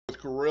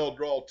Corel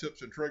Draw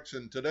Tips and Tricks,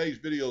 and today's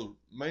video is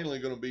mainly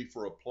going to be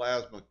for a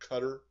plasma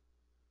cutter,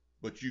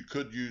 but you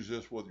could use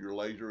this with your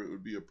laser. It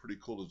would be a pretty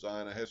cool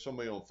design. I had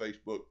somebody on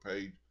Facebook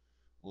page,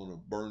 on a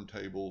Burn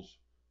Tables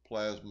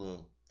plasma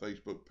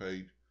Facebook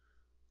page,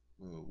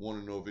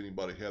 want to know if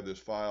anybody had this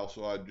file,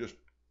 so I just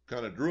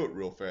kind of drew it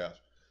real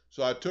fast.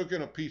 So I took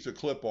in a piece of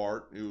clip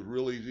art. It was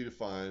real easy to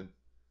find.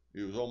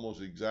 It was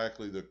almost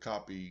exactly the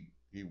copy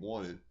he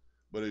wanted,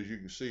 but as you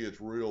can see, it's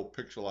real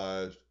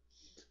pixelized.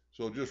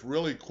 So just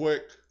really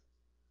quick,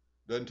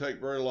 doesn't take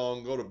very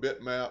long, go to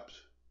bitmaps.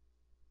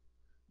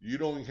 You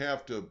don't even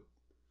have to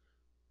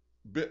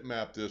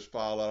bitmap this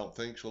file, I don't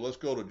think. So let's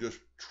go to just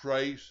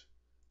trace,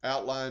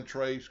 outline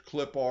trace,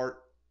 clip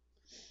art.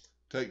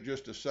 Take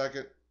just a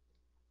second.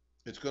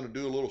 It's going to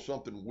do a little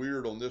something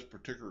weird on this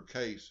particular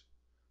case,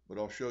 but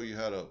I'll show you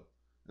how to,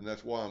 and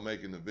that's why I'm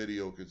making the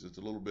video, because it's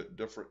a little bit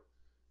different.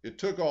 It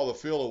took all the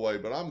fill away,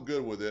 but I'm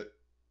good with it.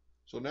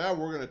 So now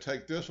we're going to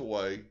take this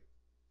away,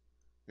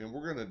 and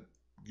we're going to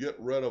get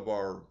rid of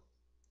our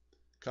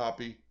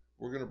copy.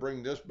 We're going to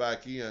bring this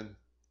back in,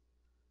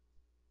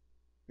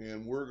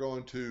 and we're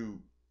going to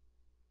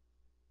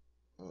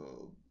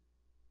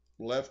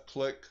left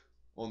click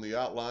on the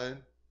outline.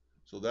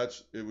 So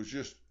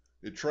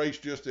it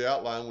traced just the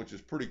outline, which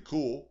is pretty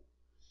cool.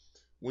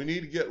 We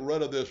need to get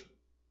rid of this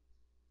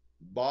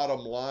bottom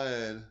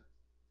line.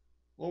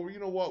 Well, you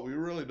know what? We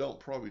really don't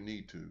probably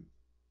need to.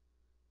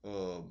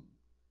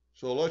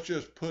 So let's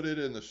just put it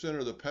in the center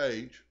of the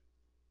page.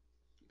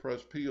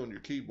 Press P on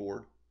your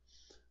keyboard.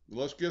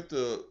 Let's get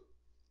the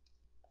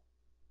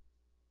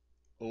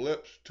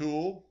ellipse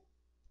tool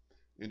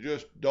and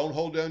just don't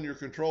hold down your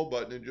control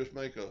button and just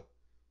make a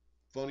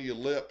funny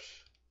ellipse,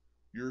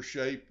 your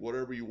shape,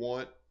 whatever you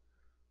want.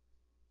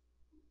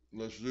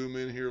 Let's zoom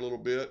in here a little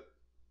bit.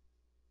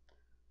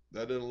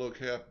 That doesn't look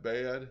half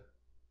bad,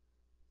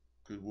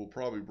 because we'll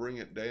probably bring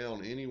it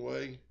down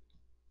anyway.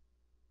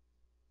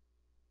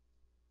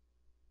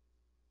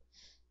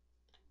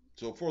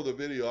 So for the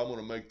video, I'm going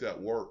to make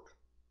that work.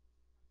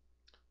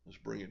 Let's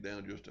bring it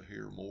down just a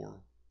hair more.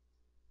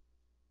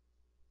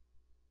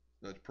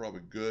 That's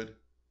probably good.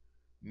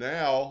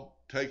 Now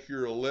take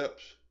your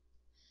ellipse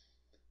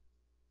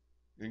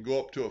and go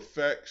up to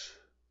Effects,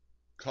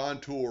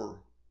 Contour.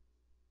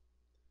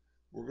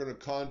 We're going to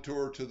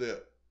contour to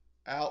the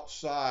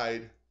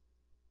outside.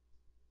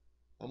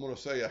 I'm going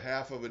to say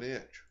 1/2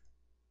 inch.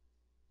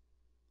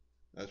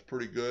 That's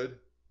pretty good.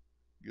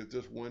 Get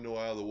this window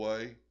out of the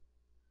way.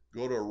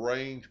 Go to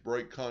Arrange,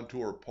 Break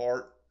Contour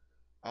Apart.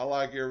 I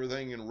like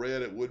everything in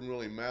red. It wouldn't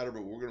really matter,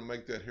 but we're going to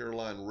make that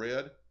hairline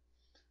red.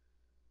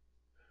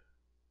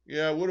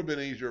 Yeah, it would have been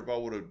easier if I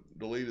would have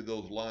deleted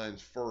those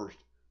lines first,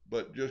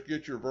 but just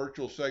get your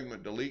virtual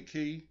segment delete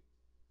key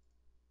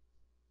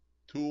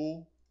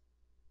tool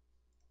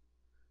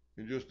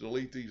and just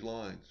delete these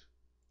lines.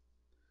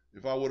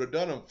 If I would have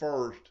done them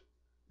first,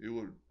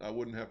 I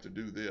wouldn't have to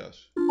do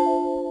this.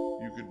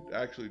 You could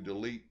actually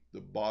delete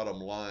the bottom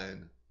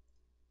line.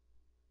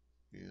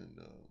 And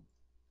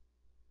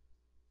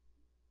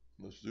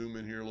let's zoom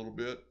in here a little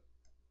bit.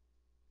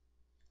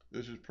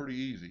 This is pretty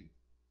easy.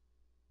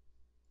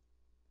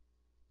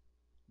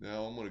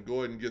 Now I'm going to go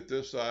ahead and get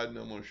this side, and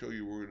I'm going to show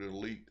you we're going to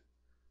delete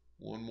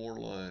one more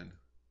line.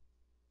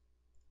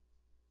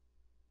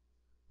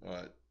 All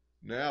right,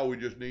 now we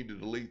just need to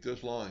delete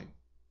this line.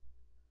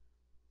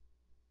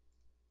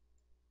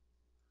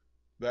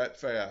 That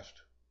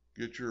fast.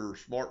 Get your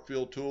Smart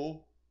Fill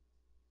tool,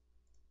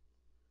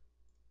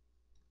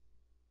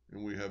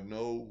 and we have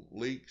no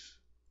leaks,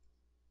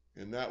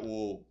 and that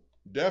will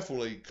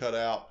definitely cut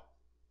out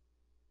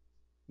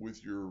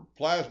with your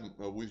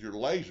with your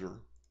laser.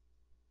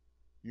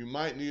 You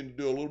might need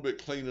to do a little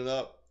bit cleaning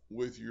up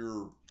with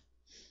your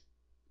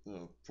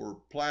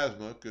for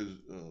plasma, because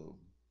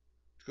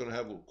it's going to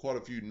have quite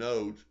a few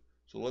nodes.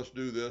 So let's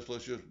do this.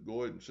 Let's just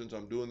go ahead, and since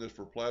I'm doing this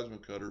for plasma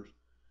cutters,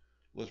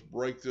 let's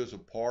break this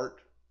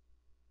apart.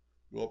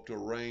 Go up to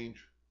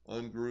Arrange,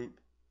 Ungroup,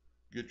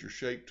 get your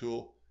Shape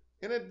tool.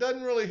 And it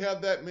doesn't really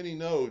have that many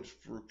nodes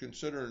for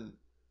considering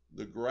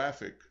the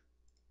graphic,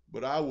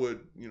 but I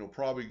would,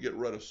 probably get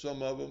rid of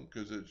some of them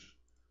because it's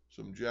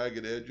some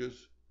jagged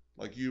edges.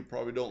 Like you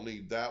probably don't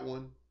need that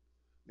one.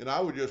 And I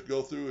would just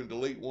go through and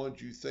delete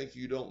ones you think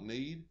you don't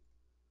need.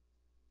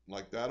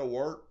 Like that'll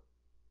work.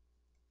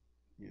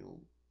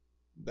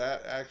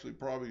 That actually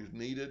probably is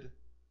needed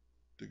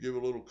to give a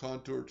little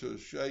contour to the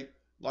shape.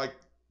 Like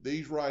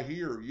these right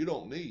here, you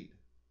don't need.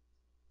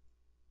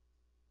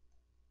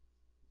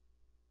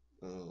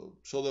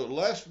 So the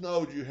less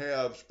nodes you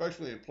have,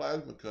 especially in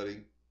plasma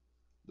cutting,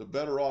 the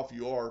better off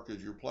you are,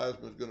 because your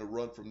plasma is going to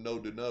run from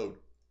node to node.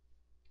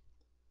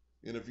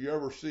 And if you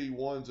ever see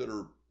ones that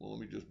are, well, let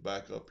me just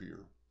back up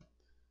here.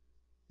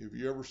 If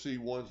you ever see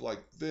ones like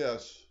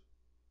this,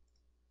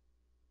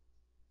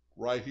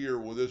 right here,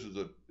 well,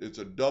 it's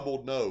a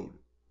double node.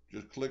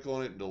 Just click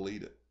on it and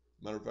delete it.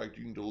 Matter of fact,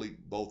 you can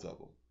delete both of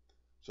them.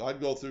 So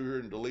I'd go through here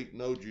and delete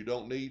nodes you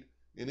don't need.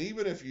 And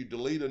even if you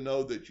delete a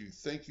node that you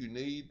think you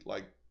need,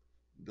 like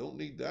don't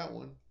need that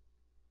one,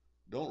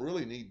 Don't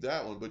really need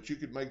that one, but you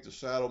could make the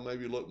saddle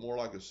maybe look more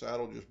like a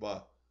saddle just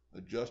by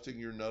adjusting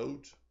your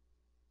nodes.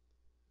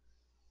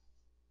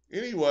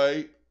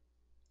 Anyway,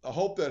 I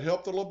hope that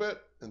helped a little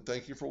bit, and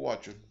thank you for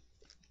watching.